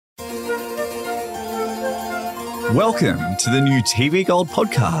Welcome to the new TV Gold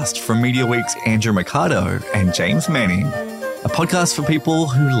podcast from Media Week's Andrew Mercado and James Manning, a podcast for people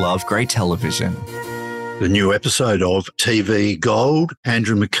who love great television. The new episode of TV Gold.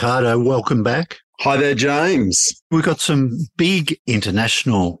 Andrew Mercado, welcome back. Hi there, James. We've got some big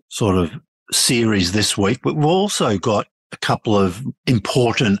international sort of series this week, but we've also got a couple of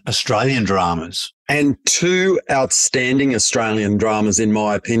important Australian dramas. And two outstanding Australian dramas, in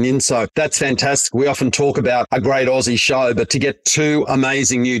my opinion. So that's fantastic. We often talk about a great Aussie show, but to get two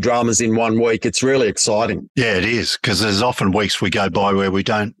amazing new dramas in 1 week, it's really exciting. Yeah, it is, because there's often weeks we go by where we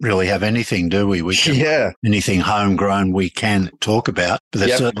don't really have anything, do we? Anything homegrown we can talk about, but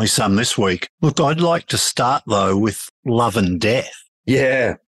there's certainly some this week. Look, I'd like to start, though, with Love and Death.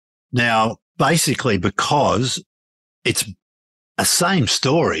 Yeah. Now, basically because it's a same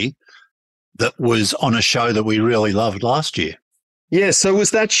story that was on a show that we really loved last year. Yeah, so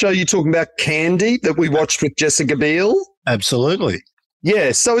was that show you're talking about, Candy, that we watched with Jessica Biel? Absolutely.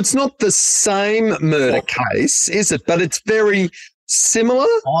 Yeah, so it's not the same murder case, is it? But it's very similar?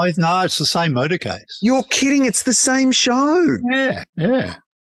 No, it's the same murder case. You're kidding, it's the same show. Yeah.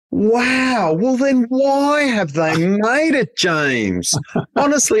 Wow. Well, then why have they made it, James?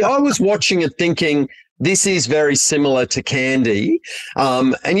 Honestly, I was watching it thinking, this is very similar to Candy.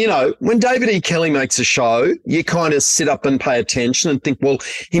 And, you know, when David E. Kelly makes a show, you kind of sit up and pay attention and think, well,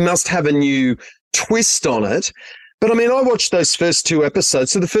 he must have a new twist on it. But, I mean, I watched those first 2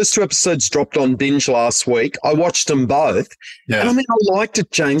 episodes. So the first 2 episodes dropped on binge last week. I watched them both. Yeah. And, I mean, I liked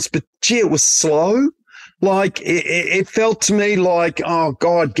it, James, but, gee, it was slow. Like, it felt to me like, oh,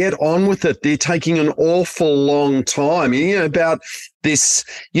 God, get on with it. They're taking an awful long time. You know, about this,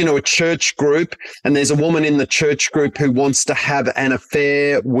 you know, a church group, and there's a woman in the church group who wants to have an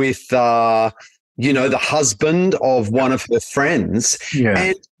affair with, you know, the husband of one of her friends. Yeah.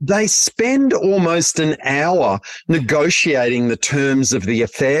 And they spend almost an hour negotiating the terms of the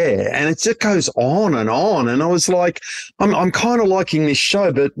affair, and it just goes on and on. And I was like, I'm kind of liking this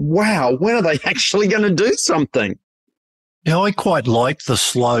show, but wow, when are they actually going to do something? Yeah, I quite like the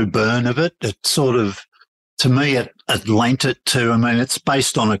slow burn of it. It sort of, to me, it lent it to, I mean, it's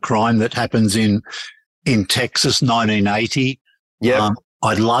based on a crime that happens in Texas, 1980. Yeah.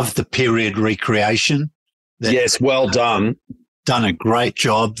 I love the period recreation. Yes, well done. Done a great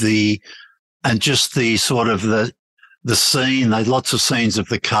job. The sort of the scene, they lots of scenes of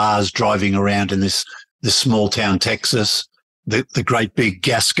the cars driving around in this small town Texas. The great big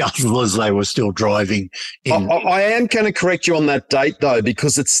gas guzzle as they were still driving in. I am going to correct you on that date, though,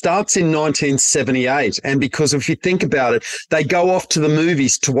 because it starts in 1978. And because if you think about it, they go off to the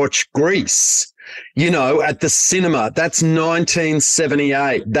movies to watch Grease. You know, at the cinema. That's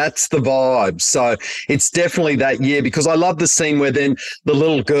 1978. That's the vibe. So it's definitely that year, because I love the scene where then the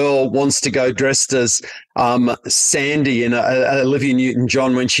little girl wants to go dressed as Sandy in Olivia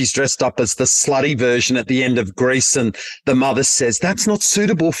Newton-John when she's dressed up as the slutty version at the end of Grease, and the mother says, that's not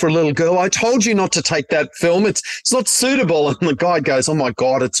suitable for a little girl. I told you not to take that film. It's not suitable. And the guy goes, oh my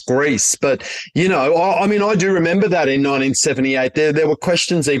God, it's Grease. But, you know, I mean, I do remember that in 1978. There were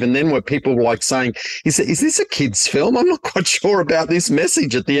questions even then where people were like saying, is this a kid's film? I'm not quite sure about this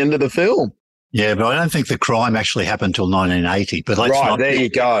message at the end of the film. Yeah, but I don't think the crime actually happened until 1980. But there you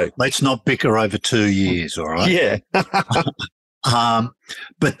go. Let's not bicker over 2 years, all right? Yeah.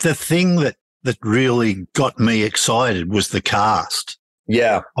 But the thing that really got me excited was the cast.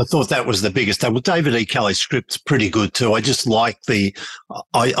 Yeah. I thought that was the biggest. Well, David E. Kelly's script's pretty good too. I just like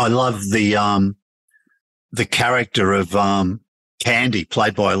I love the character of Candy,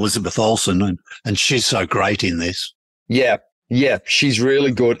 played by Elizabeth Olsen, and she's so great in this. Yeah, she's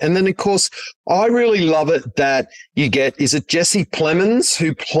really good. And then, of course, I really love it that you get, is it Jesse Plemons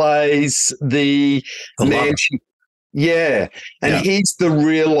who plays the man? And he's the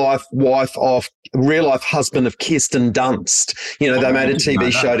real life husband of Kirsten Dunst. You know, they made a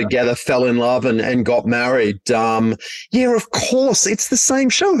TV show together, fell in love and got married. Yeah, of course, it's the same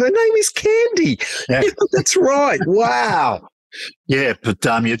show. Her name is Candy. Yeah. That's right. Wow. Yeah, but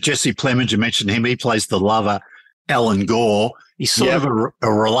Jesse Plemons, you mentioned him. He plays the lover, Alan Gore. He's sort of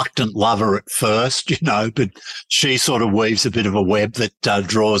a reluctant lover at first, you know, but she sort of weaves a bit of a web that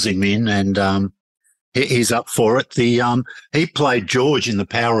draws him in, and he's up for it. He played George in The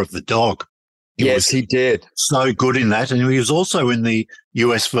Power of the Dog. He did. So good in that, and he was also in the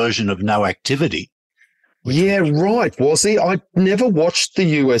US version of No Activity. Yeah, right. Was he? I never watched the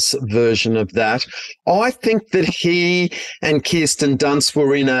US version of that. I think that he and Kirsten Dunst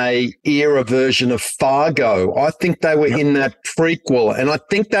were in a era version of Fargo. I think they were in that prequel, and I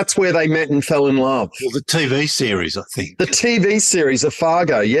think that's where they met and fell in love. Well, the TV series, I think. The TV series of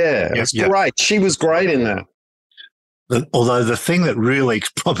Fargo, yeah. It was great. She was great in that. Although the thing that really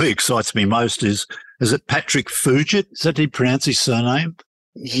probably excites me most is it Patrick Fugit? Is that how you pronounce his surname?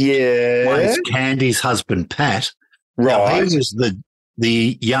 Yeah. Plays Candy's husband, Pat. Now, he Right. was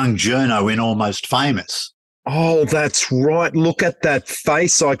the young journo in Almost Famous. Oh, that's right. Look at that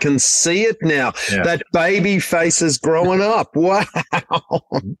face. I can see it now. Yeah. That baby face is growing up. Wow.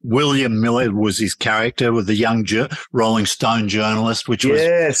 William Miller was his character, with the young Rolling Stone journalist, which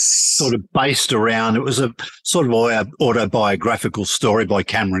was sort of based around, it was a sort of autobiographical story by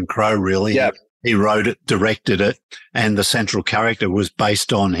Cameron Crowe, really. Yep. He wrote it, directed it, and the central character was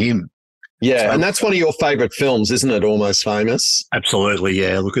based on him. Yeah, So, and that's one of your favourite films, isn't it? Almost Famous. absolutely,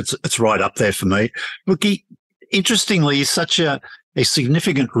 yeah. Look, it's right up there for me. Look, interestingly, he's such a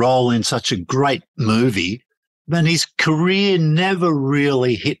significant role in such a great movie, but his career never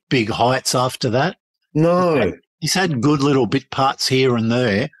really hit big heights after that. No. He's had good little bit parts here and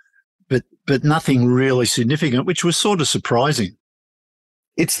there, but nothing really significant, which was sort of surprising.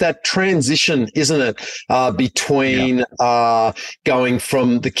 It's that transition, isn't it, between going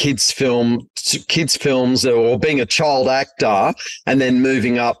from the kids' films or being a child actor and then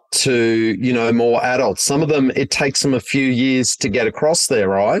moving up to, more adults. Some of them, it takes them a few years to get across there,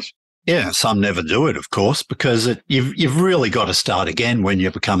 right? Yeah, some never do it, of course, because you've really got to start again when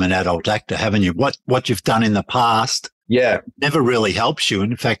you become an adult actor, haven't you? What you've done in the past never really helps you.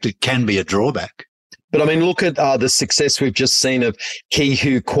 In fact, it can be a drawback. But I mean, look at the success we've just seen of Ke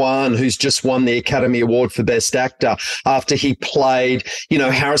Huy Quan, who's just won the Academy Award for Best Actor after he played,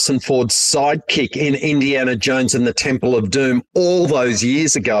 Harrison Ford's sidekick in Indiana Jones and the Temple of Doom all those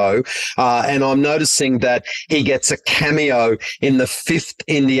years ago. And I'm noticing that he gets a cameo in the 5th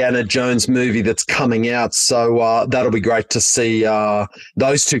Indiana Jones movie that's coming out. So that'll be great to see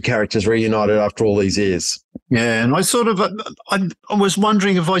those two characters reunited after all these years. Yeah, and I was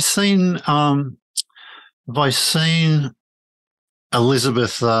wondering, have I seen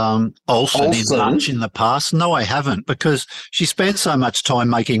Elizabeth Olsen in much in the past? No, I haven't, because she spent so much time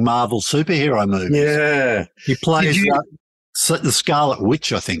making Marvel superhero movies. Yeah. She plays the Scarlet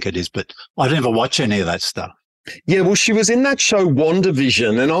Witch, I think it is, but I never watch any of that stuff. Yeah, well, she was in that show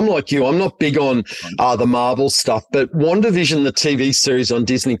WandaVision, and I'm like you, I'm not big on the Marvel stuff, but WandaVision, the TV series on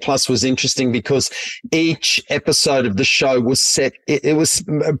Disney Plus, was interesting because each episode of the show was set, it was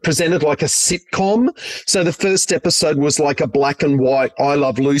presented like a sitcom. So the first episode was like a black and white I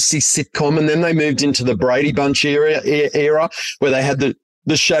Love Lucy sitcom, and then they moved into the Brady Bunch era where they had the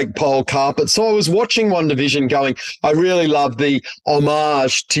shag pole carpet. So I was watching WandaVision going, I really love the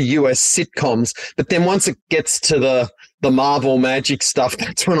homage to US sitcoms. But then once it gets to the Marvel magic stuff,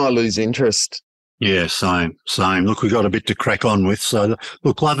 that's when I lose interest. Yeah, same. Look, we got a bit to crack on with. So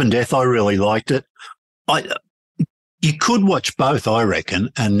look, Love and Death, I really liked it. You could watch both, I reckon,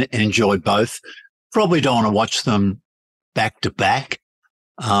 and enjoy both. Probably don't want to watch them back to back.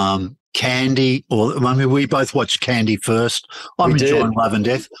 Candy, we both watched Candy first. I'm enjoying Love and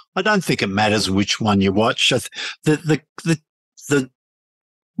Death. I don't think it matters which one you watch. The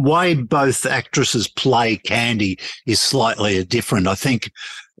way both actresses play Candy is slightly different. I think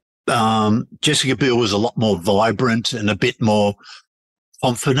Jessica Biel was a lot more vibrant and a bit more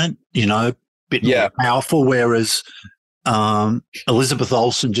confident, a bit more powerful, whereas Elizabeth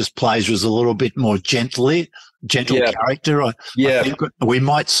Olsen just plays as a little bit more gentle character. I think we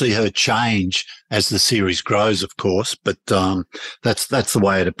might see her change as the series grows, of course, but that's the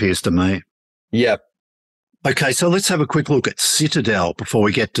way it appears to me. Yep. Okay, so let's have a quick look at Citadel before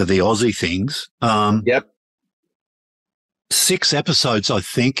we get to the Aussie things. 6 episodes, I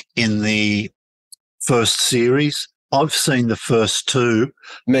think, in the first series. I've seen the first 2.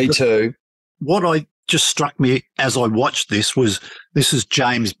 Me too. What just struck me as I watched this is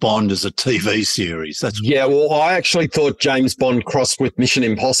James Bond as a TV series. Well, I actually thought James Bond crossed with Mission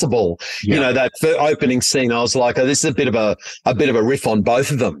Impossible. Yeah. That opening scene, I was like, oh, this is a bit of a riff on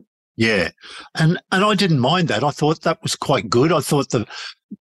both of them. Yeah. And I didn't mind that. I thought that was quite good. I thought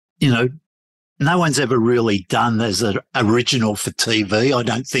no one's ever really done as an original for TV, I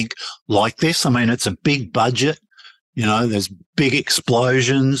don't think, like this. I mean, it's a big budget. There's big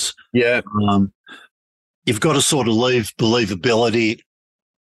explosions. Yeah. You've got to sort of leave believability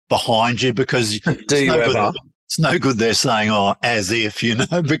behind you, because it's no good they're saying, oh, as if,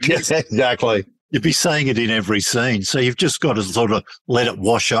 because exactly. You'd be saying it in every scene. So you've just got to sort of let it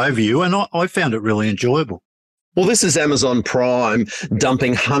wash over you. And I found it really enjoyable. Well, this is Amazon Prime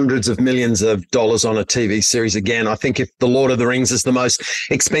dumping hundreds of millions of dollars on a TV series again. I think if The Lord of the Rings is the most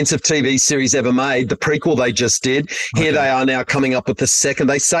expensive TV series ever made, the prequel they just did, here they are now coming up with the second.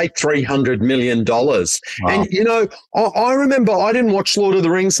 They say $300 million. Wow. And, I remember, I didn't watch Lord of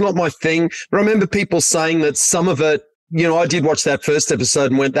the Rings, not my thing, but I remember people saying that some of it I did watch that first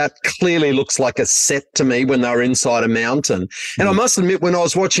episode and went, that clearly looks like a set to me when they were inside a mountain. And I must admit, when I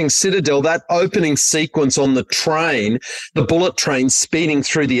was watching Citadel, that opening sequence on the train, the bullet train speeding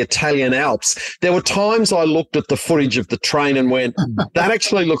through the Italian Alps, there were times I looked at the footage of the train and went, that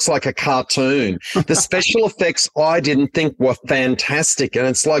actually looks like a cartoon. The special effects I didn't think were fantastic. And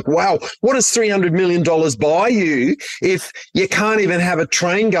it's like, wow, what does $300 million buy you if you can't even have a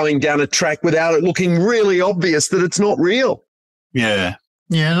train going down a track without it looking really obvious that it's not real? Yeah.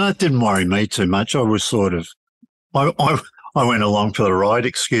 Yeah, that didn't worry me too much. I was sort of, I went along for the ride,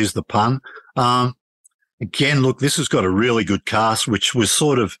 excuse the pun. Again, look, this has got a really good cast, which was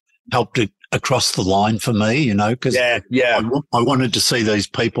sort of helped it across the line for me, because I wanted to see these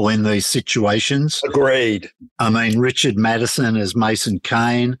people in these situations. Agreed. I mean, Richard Madison as Mason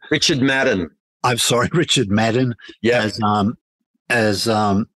Kane. Richard Madden. I'm sorry, Richard Madden as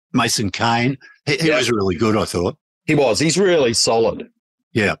Mason Kane. He was really good, I thought. He was. He's really solid.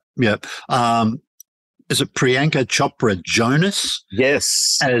 Yeah, yeah. Is it Priyanka Chopra Jonas?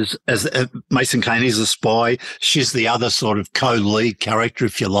 Yes. As Mason Kane is a spy. She's the other sort of co-lead character,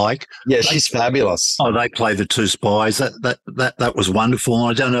 if you like. Yeah, she's fabulous. Oh, they play the two spies. That was wonderful. And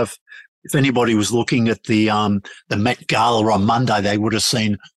I don't know if anybody was looking at the Met Gala on Monday, they would have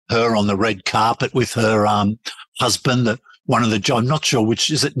seen her on the red carpet with her husband. I'm not sure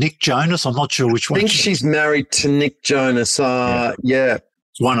which, is it Nick Jonas? I'm not sure which one. I think she's married to Nick Jonas. Yeah.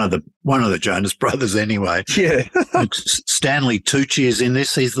 It's one of the Jonas brothers anyway. Yeah. Stanley Tucci is in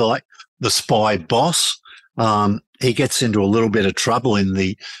this. He's like the spy boss. He gets into a little bit of trouble in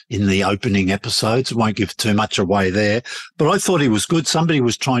the opening episodes. I won't give too much away there, but I thought he was good. Somebody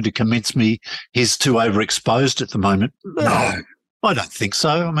was trying to convince me he's too overexposed at the moment. No, I don't think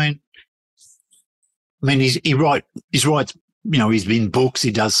so. I mean, he writes, he's been books,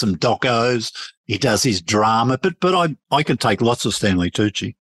 he does some docos, he does his drama, but I can take lots of Stanley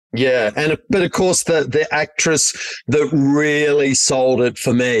Tucci. Yeah, but of course the actress that really sold it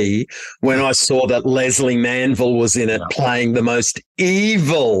for me when I saw that Leslie Manville was in it playing the most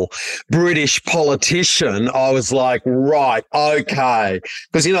evil British politician, I was like, right, okay.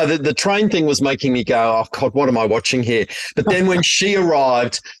 Because, the train thing was making me go, oh, God, what am I watching here? But then when she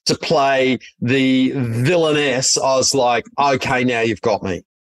arrived to play the villainess, I was like, okay, now you've got me.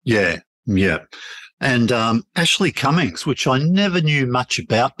 Yeah, yeah. And Ashley Cummings, which I never knew much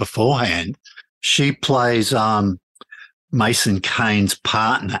about beforehand, she plays Mason Kane's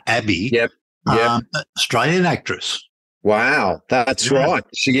partner, Abby. Yep. Australian actress. Wow, that's right.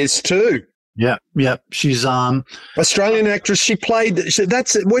 She is too. Yeah, yeah. She's Australian actress. She played.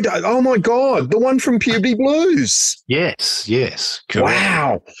 Oh my God, the one from Puberty Blues. Yes. Correct.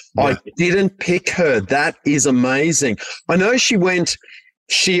 Wow, yeah. I didn't pick her. That is amazing. I know she went.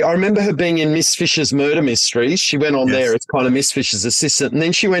 I remember her being in Miss Fisher's Murder Mysteries. She went on there as kind of Miss Fisher's assistant. And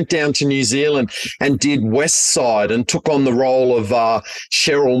then she went down to New Zealand and did West Side and took on the role of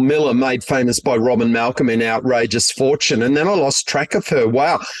Cheryl Miller, made famous by Robin Malcolm in Outrageous Fortune. And then I lost track of her.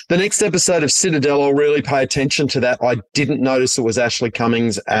 Wow. The next episode of Citadel, I'll really pay attention to that. I didn't notice it was Ashley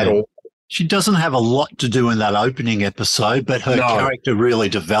Cummings at all. She doesn't have a lot to do in that opening episode, but her character really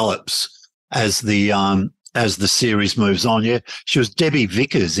develops as the series moves on. Yeah, she was Debbie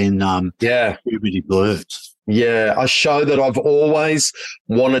Vickers in Puberty Blues. Yeah, a show that I've always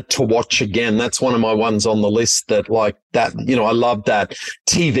wanted to watch again. That's one of my ones on the list that I love that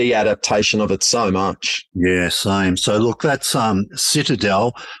TV adaptation of it so much. Yeah, same. So look, that's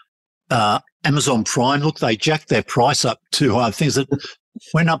Citadel. Amazon Prime, look, they jacked their price up to, I think it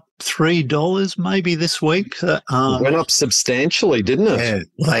went up $3 maybe this week. It went up substantially, didn't it? Yeah,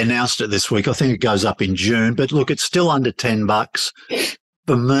 they announced it this week. I think it goes up in June, but look, it's still under $10.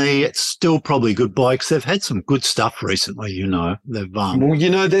 For me, it's still probably a good buy because they've had some good stuff recently, They've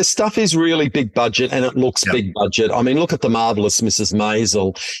their stuff is really big budget and it looks big budget. I mean, look at The Marvelous Mrs.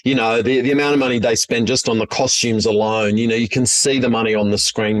 Maisel. The amount of money they spend just on the costumes alone, you can see the money on the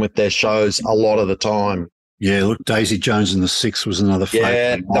screen with their shows a lot of the time. Yeah, look, Daisy Jones and the Six was another favourite.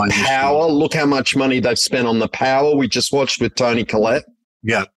 Yeah, The Power. Look how much money they've spent on The Power. We just watched with Toni Collette.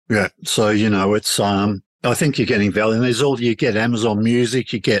 Yeah. So, it's I think you're getting value. And you get Amazon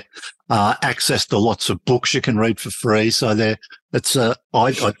Music, you get access to lots of books you can read for free. So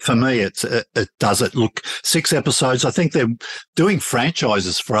for me, it does it. Look, 6 episodes. I think they're doing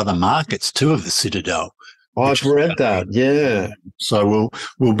franchises for other markets too of the Citadel. I've read that. Yeah. So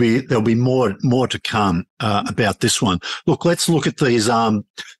there'll be more to come about this one. Look, let's look at these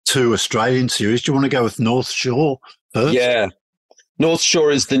 2 Australian series. Do you want to go with North Shore first? Yeah. North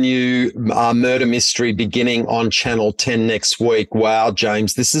Shore is the new murder mystery beginning on Channel 10 next week. Wow,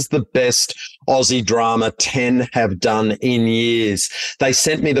 James, this is the best Aussie drama 10 have done in years. They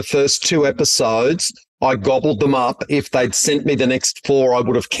sent me the first 2 episodes. I gobbled them up. If they'd sent me the next 4, I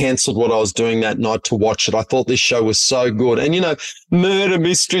would have cancelled what I was doing that night to watch it. I thought this show was so good. And, you know, murder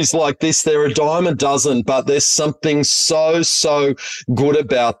mysteries like this, they're a dime a dozen, but there's something so good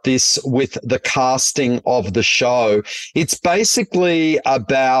about this with the casting of the show. It's basically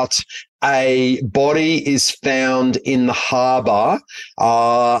about a body is found in the harbour,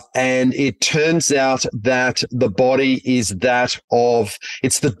 and it turns out that the body is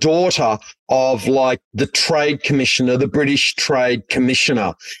it's the daughter of like the trade commissioner, the British trade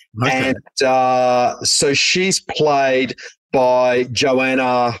commissioner. Okay. And so she's played by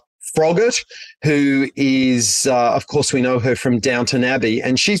Joanna Froggatt, who is, of course, we know her from Downton Abbey,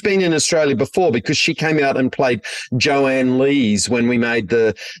 and she's been in Australia before because she came out and played Joanne Lees when we made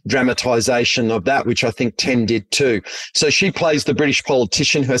the dramatisation of that, which I think 10 did too. So she plays the British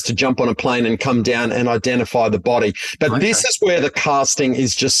politician who has to jump on a plane and come down and identify the body. But this is where the casting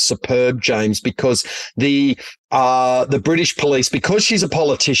is just superb, James, because the British police, because she's a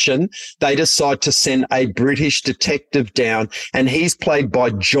politician, they decide to send a British detective down, and he's played by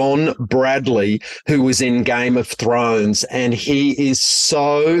John Bradley, who was in Game of Thrones, and he is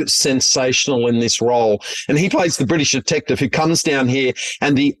so sensational in this role. And he plays the British detective who comes down here,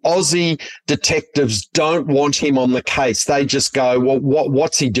 and the Aussie detectives don't want him on the case. They just go, well,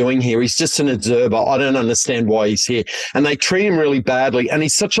 what's he doing here? He's just an observer. I don't understand why he's here. And they treat him really badly. And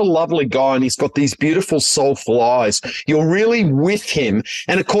he's such a lovely guy, and he's got these beautiful, soulful eyes. You're really with him.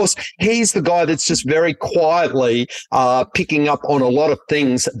 And of course, he's the guy that's just very quietly picking up on a lot of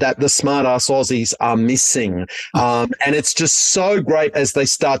things that the smart-ass Aussies are missing. And it's just so great as they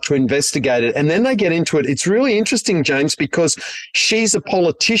start to investigate it. And then they get into it. It's really interesting, James, because she's a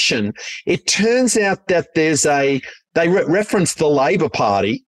politician. It turns out that they reference the Labor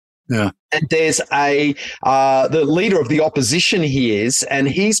Party. Yeah. And there's the leader of the opposition he is, and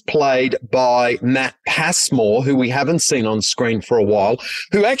he's played by Matt Passmore, who we haven't seen on screen for a while,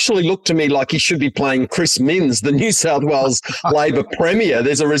 who actually looked to me like he should be playing Chris Minns, the New South Wales Labor Premier.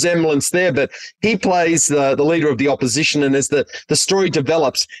 There's a resemblance there, but he plays the leader of the opposition, and as the story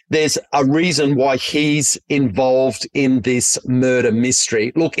develops, there's a reason why he's involved in this murder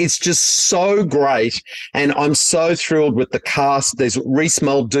mystery. Look, it's just so great, and I'm so thrilled with the cast. There's Reese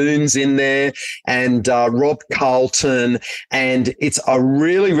Muldoon's in there, and Rob Carlton, and it's a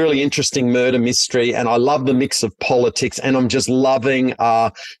really, really interesting murder mystery, and I love the mix of politics, and I'm just loving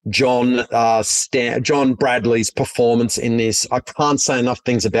John Bradley's performance in this. I can't say enough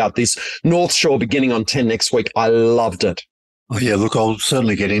things about this. North Shore beginning on 10 next week. I loved it. Oh yeah, look, I'll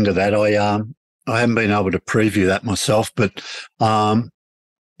certainly get into that. I haven't been able to preview that myself, but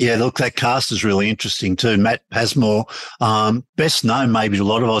yeah, look, that cast is really interesting too. Matt Passmore, best known maybe to a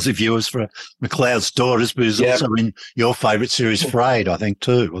lot of Aussie viewers for McLeod's Daughters, but he's also in your favourite series, Frayed, I think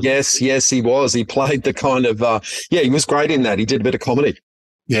too. Yes, he was. He played the kind of, he was great in that. He did a bit of comedy.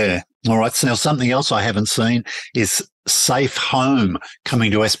 Yeah. All right. So now something else I haven't seen is Safe Home coming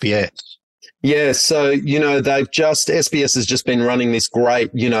to SBS. Yeah, so, SBS has just been running this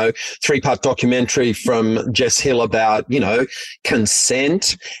great, 3-part documentary from Jess Hill about,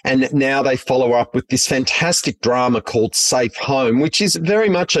 consent. And now they follow up with this fantastic drama called Safe Home, which is very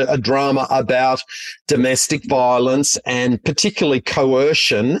much a drama about domestic violence and particularly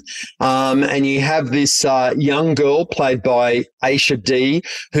coercion. And you have this young girl played by Aisha D,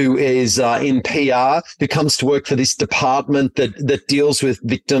 who is in PR, who comes to work for this department that deals with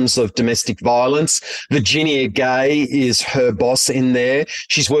victims of domestic violence. Virginia Gay is her boss in there.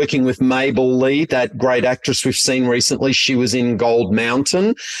 She's working with Mabel Lee, that great actress we've seen recently. She was in Gold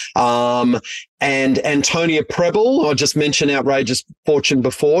Mountain. And Antonia Preble, I just mentioned Outrageous Fortune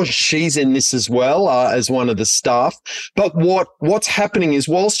before. She's in this as well as one of the staff. But what's happening is,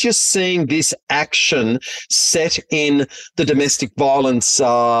 whilst you're seeing this action set in the domestic violence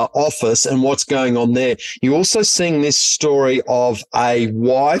office and what's going on there, you're also seeing this story of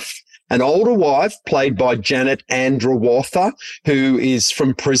an older wife played by Janet Andrawatha, who is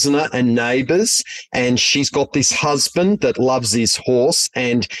from Prisoner and Neighbours, and she's got this husband that loves his horse,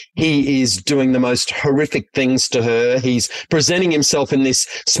 and he is doing the most horrific things to her. He's presenting himself in this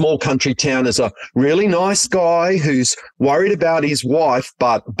small country town as a really nice guy who's worried about his wife,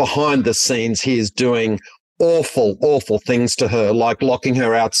 but behind the scenes he is doing awful things to her, like locking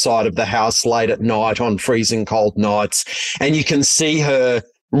her outside of the house late at night on freezing cold nights. And you can see her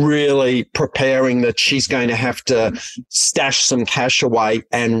really preparing that she's going to have to stash some cash away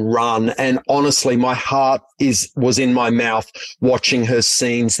and run. And honestly, my heart was in my mouth watching her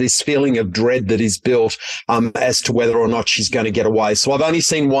scenes, this feeling of dread that is built as to whether or not she's going to get away. So I've only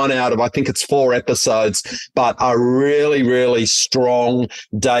seen one out of, I think it's 4 episodes, but a really, really strong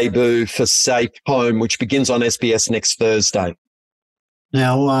debut for Safe Home, which begins on SBS next Thursday.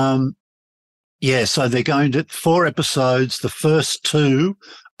 Now, so they're going to 4 episodes. The first 2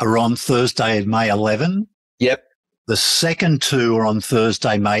 are on Thursday, May 11. Yep. The second 2 are on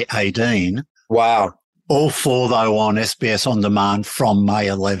Thursday, May 18. Wow. All 4, though, on SBS On Demand from May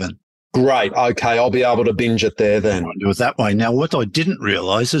 11. Great. Okay, I'll be able to binge it there then. I'll do it that way. Now, what I didn't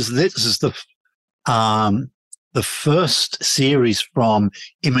realise is this is the first series from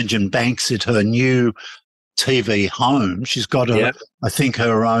Imogen Banks at her new TV home. She's got, I think,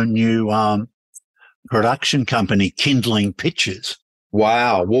 her own new production company, Kindling Pictures.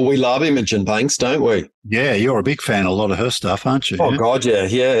 Wow. Well, we love Imogen Banks, don't we? Yeah, you're a big fan of a lot of her stuff, aren't you? Oh, God, yeah.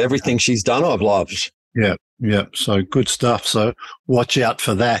 Yeah, everything she's done I've loved. Yeah. So good stuff. So watch out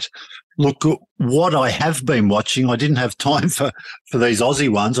for that. Look, what I have been watching, I didn't have time for these Aussie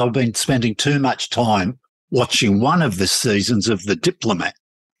ones. I've been spending too much time watching one of the seasons of The Diplomat.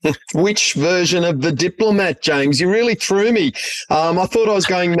 Which version of The Diplomat, James? You really threw me. I thought I was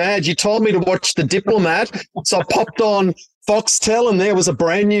going mad. You told me to watch The Diplomat, so I popped on Foxtel and there was a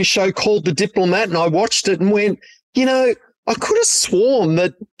brand new show called The Diplomat, and I watched it and went, I could have sworn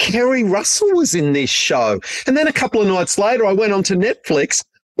that Kerry Russell was in this show. And then a couple of nights later, I went onto Netflix.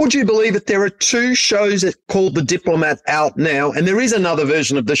 Would you believe it? There are 2 shows called The Diplomat out now, and there is another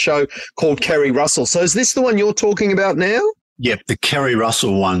version of the show called Kerry Russell. So is this the one you're talking about now? Yep, the Kerry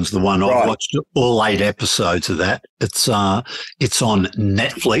Russell one's the one. I've watched all 8 episodes of that. It's on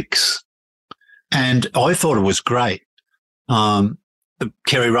Netflix, and I thought it was great.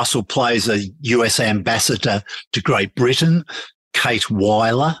 Kerry Russell plays a US ambassador to Great Britain, Kate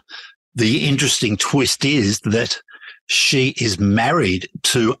Weiler. The interesting twist is that she is married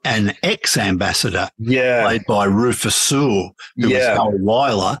to an ex-ambassador played by Rufus Sewell, who is Hal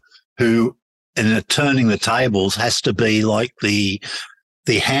Weiler, who, in turning the tables, has to be like the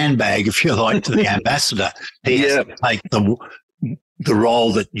handbag, if you like, to the ambassador. He has to take the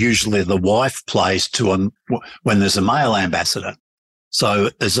role that usually the wife plays to when there's a male ambassador. So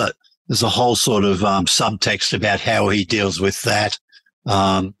there's a whole sort of subtext about how he deals with that,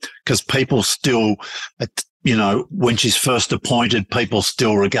 because people still, when she's first appointed, people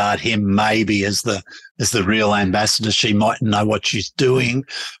still regard him maybe as the real ambassador. She mightn't know what she's doing.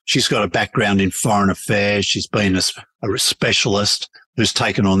 She's got a background in foreign affairs. She's been a specialist who's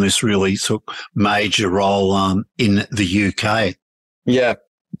taken on this really sort of major role in the UK. Yeah.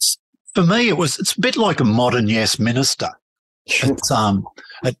 For me, it's a bit like a modern Yes Minister.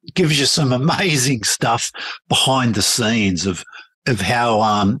 It gives you some amazing stuff behind the scenes of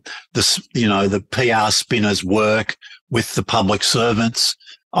how the PR spinners work with the public servants.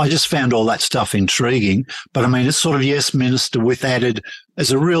 I just found all that stuff intriguing. But I mean, it's sort of Yes Minister with added.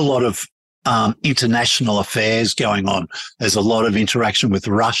 There's a real lot of international affairs going on. There's a lot of interaction with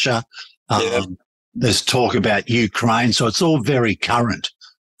Russia. There's talk about Ukraine, so it's all very current.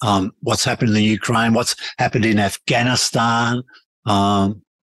 What's happened in the Ukraine, what's happened in Afghanistan,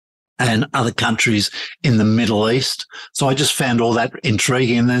 and other countries in the Middle East. So I just found all that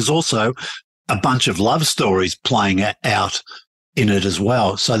intriguing. And there's also a bunch of love stories playing out in it as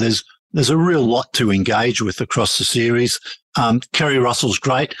well. So there's a real lot to engage with across the series. Kerry Russell's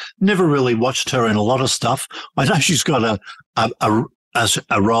great. Never really watched her in a lot of stuff. I know she's got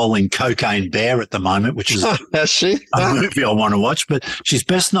a role in Cocaine Bear at the moment, which is a movie I want to watch, but she's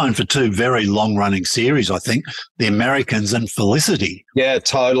best known for 2 very long-running series, I think, The Americans and Felicity. Yeah,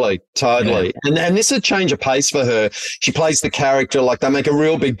 totally. Yeah. And this is a change of pace for her. She plays the character, like they make a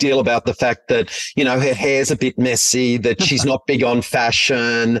real big deal about the fact that, her hair's a bit messy, that she's not big on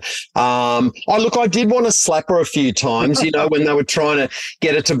fashion. I did want to slap her a few times, when they were trying to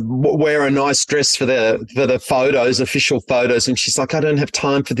get her to wear a nice dress for the photos, official photos, and she's like, I don't have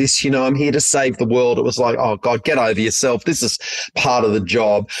time for this. I'm here to save the world. It was like, oh God, get over yourself. This is part of the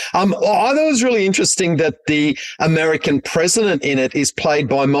job. I thought it was really interesting that the American president in it is played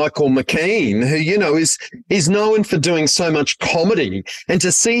by Michael McKean, who, is known for doing so much comedy. And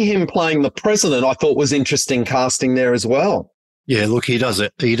to see him playing the president, I thought was interesting casting there as well. Yeah, look, he does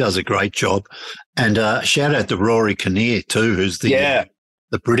a great job. And shout out to Rory Kinnear too, who's the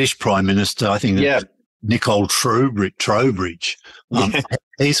British Prime Minister. I think Nicole Trowbridge.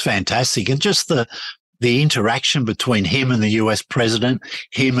 He's fantastic. And just the interaction between him and the US president,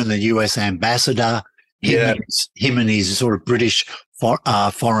 him and the US ambassador, Yeah. him and his sort of British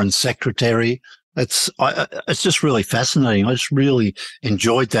foreign secretary. It's just really fascinating. I just really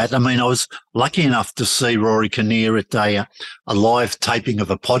enjoyed that. I mean, I was lucky enough to see Rory Kinnear at a live taping of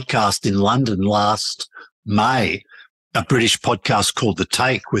a podcast in London last May, a British podcast called The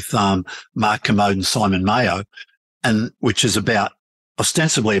Take with Mark Kermode and Simon Mayo, and which is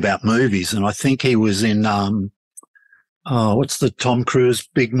ostensibly about movies. And I think he was in what's the Tom Cruise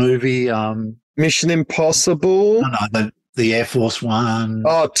big movie? Mission Impossible. No, the Air Force One.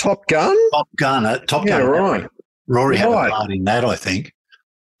 Oh, Top Gun? Top Gun. Yeah, right. Rory had a part in that, I think.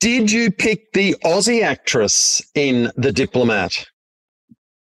 Did you pick the Aussie actress in The Diplomat?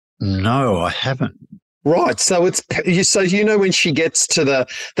 No, I haven't. Right. So when she gets to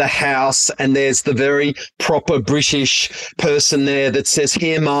the house and there's the very proper British person there that says,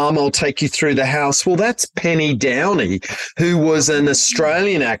 "Here, Mum, I'll take you through the house." Well, that's Penny Downey, who was an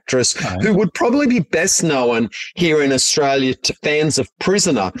Australian actress who would probably be best known here in Australia to fans of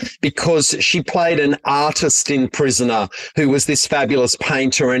Prisoner, because she played an artist in Prisoner who was this fabulous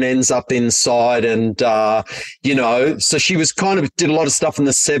painter and ends up inside. And, so she was did a lot of stuff in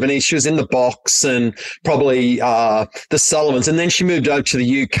the 70s. She was in The Box and probably the Sullivans, and then she moved over to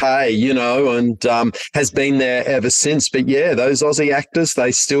the UK, and has been there ever since. But yeah, those Aussie actors,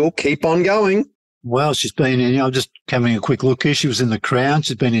 they still keep on going. Well, she's been in, I'm just having a quick look here. She was in The Crown.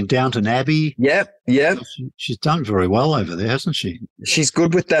 She's been in Downton Abbey. Yep. She's done very well over there, hasn't she? She's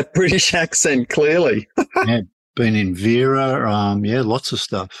good with that British accent, clearly. Yeah, been in Vera. Lots of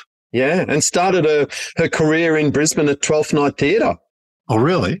stuff. Yeah, and started her career in Brisbane at 12th Night Theatre. Oh,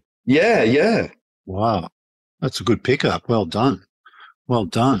 really? Yeah. Wow, that's a good pickup. Well done.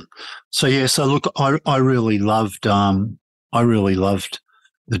 So look, I really loved The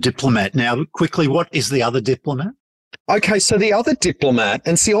Diplomat. Now, quickly, what is the other Diplomat? Okay, so the other Diplomat,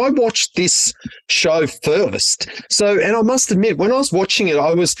 and see, I watched this show first. And I must admit, when I was watching it,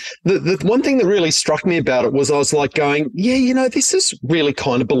 the one thing that really struck me about it was I was like going, yeah, this is really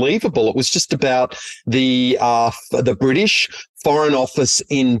kind of believable. It was just about the British Foreign Office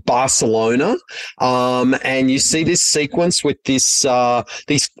in Barcelona, and you see this sequence with these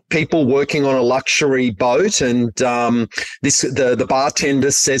people working on a luxury boat, and the bartender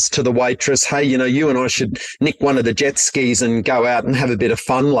says to the waitress, "Hey, you and I should nick one of the jet skis and go out and have a bit of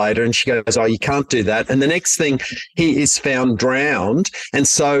fun later." And she goes, "Oh, you can't do that." And the next thing, he is found drowned, and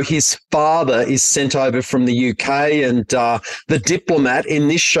so his father is sent over from the UK, and the Diplomat in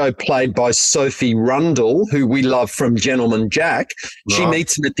this show, played by Sophie Rundle, who we love from Gentleman Jack. She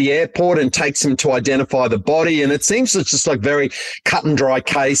meets him at the airport and takes him to identify the body. And it seems it's just like very cut and dry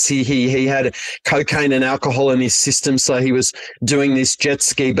case. He had cocaine and alcohol in his system, so he was doing this jet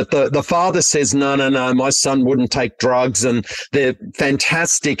ski. But the father says, no, my son wouldn't take drugs. And the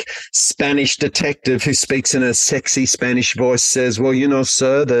fantastic Spanish detective, who speaks in a sexy Spanish voice, says, "Well,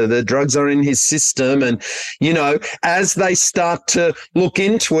 sir, the drugs are in his system." And, as they start to look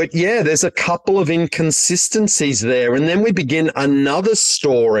into it, there's a couple of inconsistencies there. And then we begin another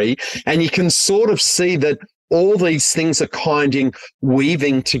story, and you can sort of see that all these things are kind of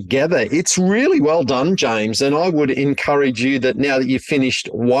weaving together. It's really well done, James, and I would encourage you that now that you've finished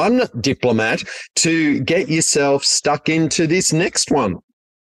one Diplomat, to get yourself stuck into this next one.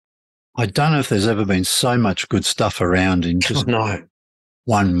 I don't know if there's ever been so much good stuff around in just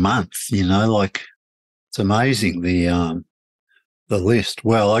 1 month, it's amazing, the list.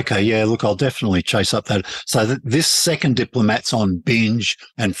 Well, okay, yeah, look, I'll definitely chase up that. So this second Diplomat's on Binge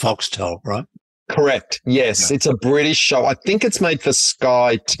and Foxtel, right? Correct. Yes, It's a British show. I think it's made for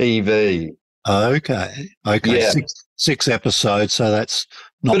Sky TV. Okay. Yeah. Six episodes, so that's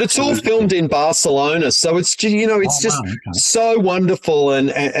not. But it's all filmed in Barcelona, so it's so wonderful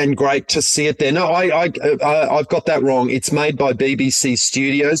and great to see it there. No, I've got that wrong. It's made by BBC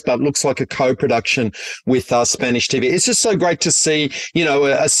Studios, but looks like a co-production with Spanish TV. It's just so great to see,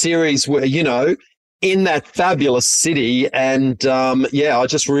 a series where, in that fabulous city, and I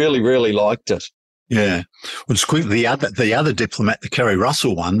just really, really liked it. Yeah. Well, just quickly, the other Diplomat, the Kerry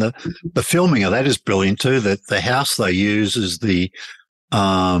Russell one, the filming of that is brilliant too. That the house they use as the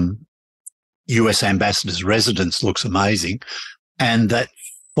US ambassador's residence looks amazing. And that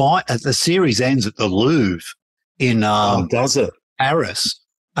the series ends at the Louvre in does it? Paris.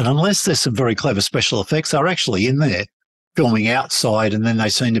 And unless there's some very clever special effects, they're actually in there filming outside, and then they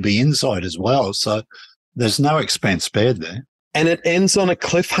seem to be inside as well. So there's no expense spared there. And it ends on a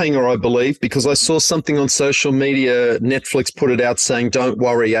cliffhanger, I believe, because I saw something on social media. Netflix put it out saying, "Don't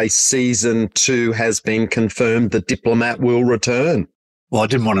worry, a season 2 has been confirmed. The Diplomat will return." Well, I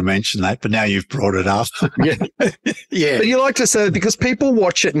didn't want to mention that, but now you've brought it up. Yeah. Yeah. But you like to say, because people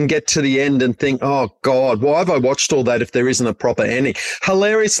watch it and get to the end and think, oh, God, why have I watched all that if there isn't a proper ending?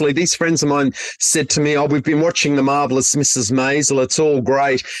 Hilariously, these friends of mine said to me, oh, we've been watching The Marvelous Mrs. Maisel. It's all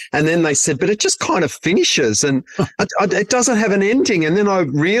great. And then they said, but it just kind of finishes and it doesn't have an ending. And then I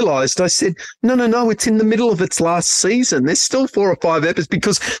realized, I said, no, it's in the middle of its last season. There's still 4 or 5 episodes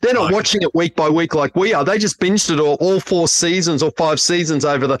because they're not watching it week by week like we are. They just binged it all 4 seasons or 5 seasons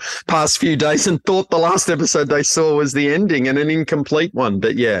over the past few days and thought the last episode they saw was the ending and an incomplete one.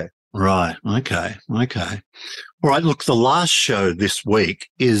 But yeah. Right. Okay. All right. Look, the last show this week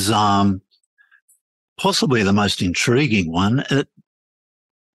is possibly the most intriguing one.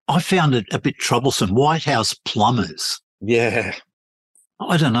 I found it a bit troublesome. White House Plumbers. Yeah.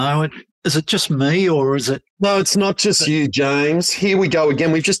 I don't know. Is it just me or is it? No, it's not just you, James. Here we go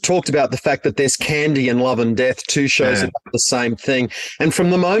again. We've just talked about the fact that there's Candy and Love and Death, 2 shows about the same thing. And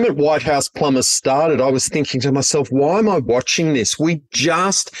from the moment White House Plumbers started, I was thinking to myself, why am I watching this? We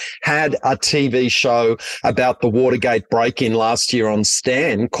just had a TV show about the Watergate break-in last year on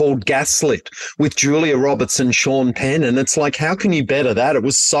Stan called Gaslit with Julia Roberts and Sean Penn. And it's like, how can you better that? It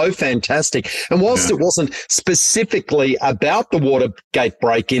was so fantastic. And whilst it wasn't specifically about the Watergate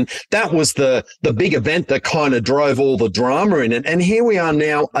break-in, that was the big event that kind of drove all the drama in it. And here we are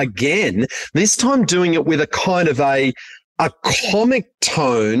now again, this time doing it with a kind of a comic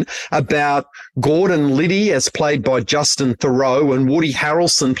tone about Gordon Liddy as played by Justin Theroux and Woody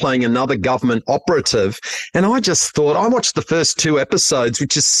Harrelson playing another government operative. And I just thought, I watched the first 2 episodes,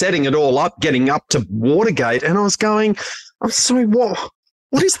 which is setting it all up, getting up to Watergate. And I was going, I'm sorry,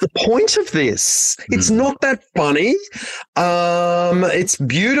 what is the point of this? It's not that funny. It's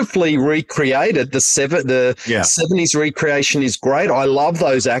beautifully recreated. The 70s recreation is great. I love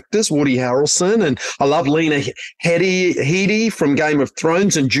those actors, Woody Harrelson, and I love Lena Headey from Game of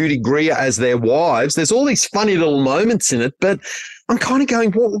Thrones and Judy Greer as their wives. There's all these funny little moments in it, but I'm kind of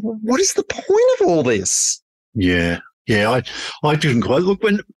going, what is the point of all this? Yeah. Yeah, I didn't quite look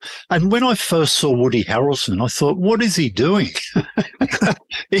when I first saw Woody Harrelson, I thought, what is he doing?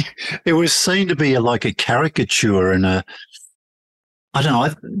 It was seen to be like a caricature and I don't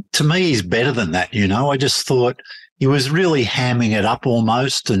know. To me, he's better than that. I just thought he was really hamming it up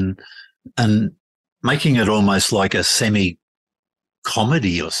almost and making it almost like a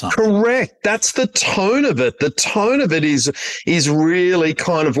semi-comedy or something. Correct. That's the tone of it. The tone of it is really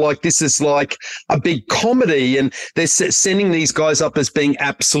kind of like, this is like a big comedy and they're sending these guys up as being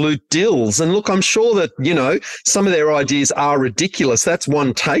absolute dills. And look, I'm sure that, some of their ideas are ridiculous. That's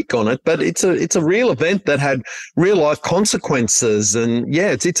one take on it, but it's a real event that had real life consequences. And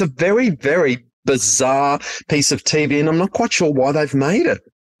yeah, it's a very, very bizarre piece of TV and I'm not quite sure why they've made it.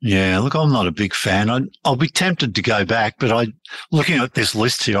 Yeah, look, I'm not a big fan. I'll be tempted to go back, but looking at this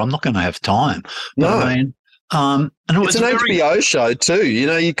list here, I'm not going to have time. No. I mean, and it's an HBO show too.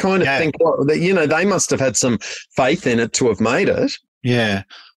 You kind of think, they must have had some faith in it to have made it. Yeah.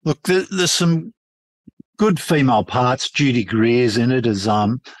 Look, there's some good female parts. Judy Greer's in it as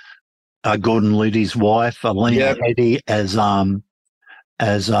Gordon Liddy's wife, Lena Headey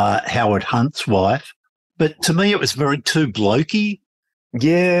as Howard Hunt's wife. But to me, it was very too blokey.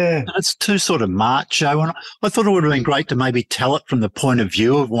 Yeah. It's too sort of macho. And I thought it would have been great to maybe tell it from the point of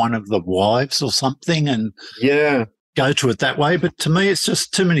view of one of the wives or something and go to it that way. But to me, it's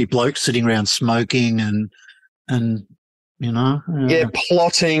just too many blokes sitting around smoking and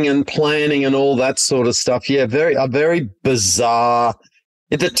plotting and planning and all that sort of stuff. Yeah, a very bizarre.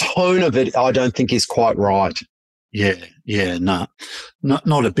 The tone of it, I don't think is quite right. Yeah, no,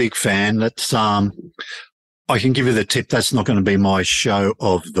 not a big fan. That's I can give you the tip. That's not going to be my show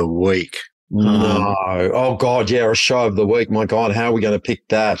of the week. No. Oh, God, yeah, a show of the week. My God, how are we going to pick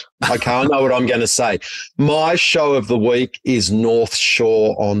that? Okay, I know what I'm going to say. My show of the week is North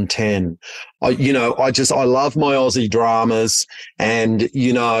Shore on 10. I love my Aussie dramas and,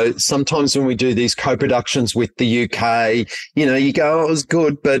 sometimes when we do these co-productions with the UK, you go, oh, it was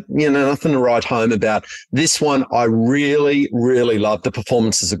good, but, nothing to write home about. This one, I really, really love. The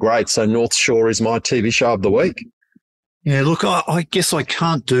performances are great. So North Shore is my TV show of the week. Yeah, look, I guess I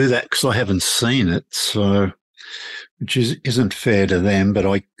can't do that because I haven't seen it, so which isn't fair to them.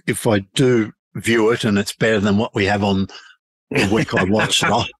 But if I do view it and it's better than what we have on the week I watched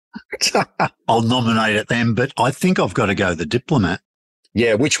it, I'll nominate it then. But I think I've got to go The Diplomat.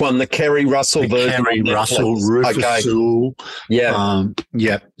 Yeah, which one? The Kerry Russell version? Kerry Russell, Rufus Sewell.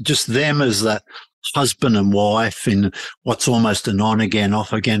 Yeah. Just them as that husband and wife in what's almost an on-again,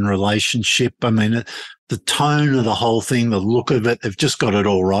 off-again relationship. I mean, the tone of the whole thing, the look of it, they've just got it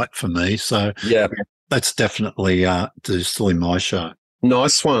all right for me. So, that's definitely still in my show.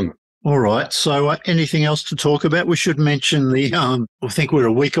 Nice one. All right. So anything else to talk about? We should mention I think we're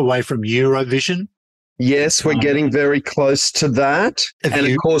a week away from Eurovision. Yes, we're getting very close to that. And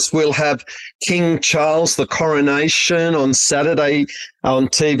of course, we'll have King Charles, the coronation on Saturday on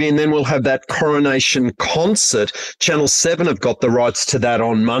TV, and then we'll have that coronation concert. Channel 7 have got the rights to that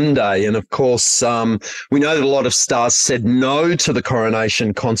on Monday. And of course, we know that a lot of stars said no to the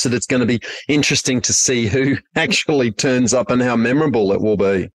coronation concert. It's going to be interesting to see who actually turns up and how memorable it will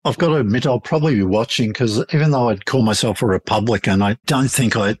be. I've got to admit, I'll probably be watching because even though I'd call myself a Republican, I don't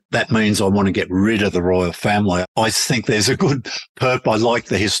think that means I want to get rid of the royal family. I think there's a good perp. I like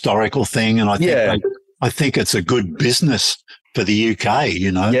the historical thing, and I think it's a good business for the UK,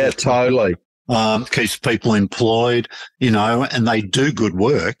 Yeah, totally. Keeps people employed, and they do good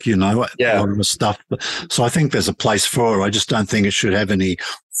work, a lot of the stuff. So I think there's a place for it. I just don't think it should have any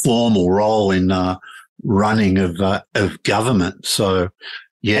formal role in running of government. So,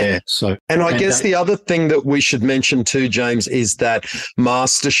 yeah. And I guess the other thing that we should mention too, James, is that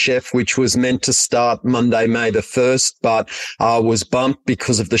MasterChef, which was meant to start Monday, May the 1st, but was bumped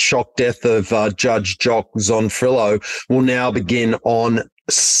because of the shock death of Judge Jock Zonfrillo, will now begin on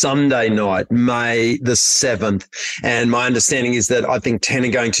Sunday night, May the 7th. And my understanding is that I think 10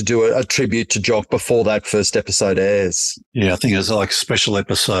 are going to do a tribute to Jock before that first episode airs. Yeah, I think it's like a special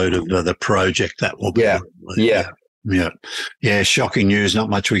episode of the project that will be. Yeah. Shocking news.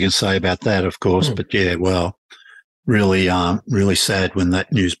 Not much we can say about that, of course, but yeah, well, really sad when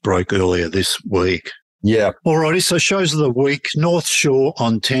that news broke earlier this week. Yeah. Alrighty. So shows of the week: North Shore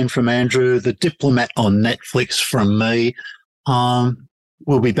on 10 from Andrew, The Diplomat on Netflix from me.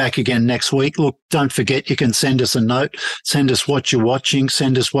 We'll be back again next week. Look, don't forget, you can send us a note. Send us what you're watching.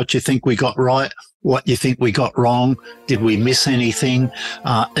 Send us what you think we got right, what you think we got wrong. Did we miss anything?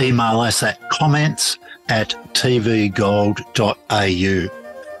 Email us at comments@tvgold.au.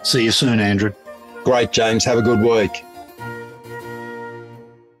 See you soon, Andrew. Great, James. Have a good week.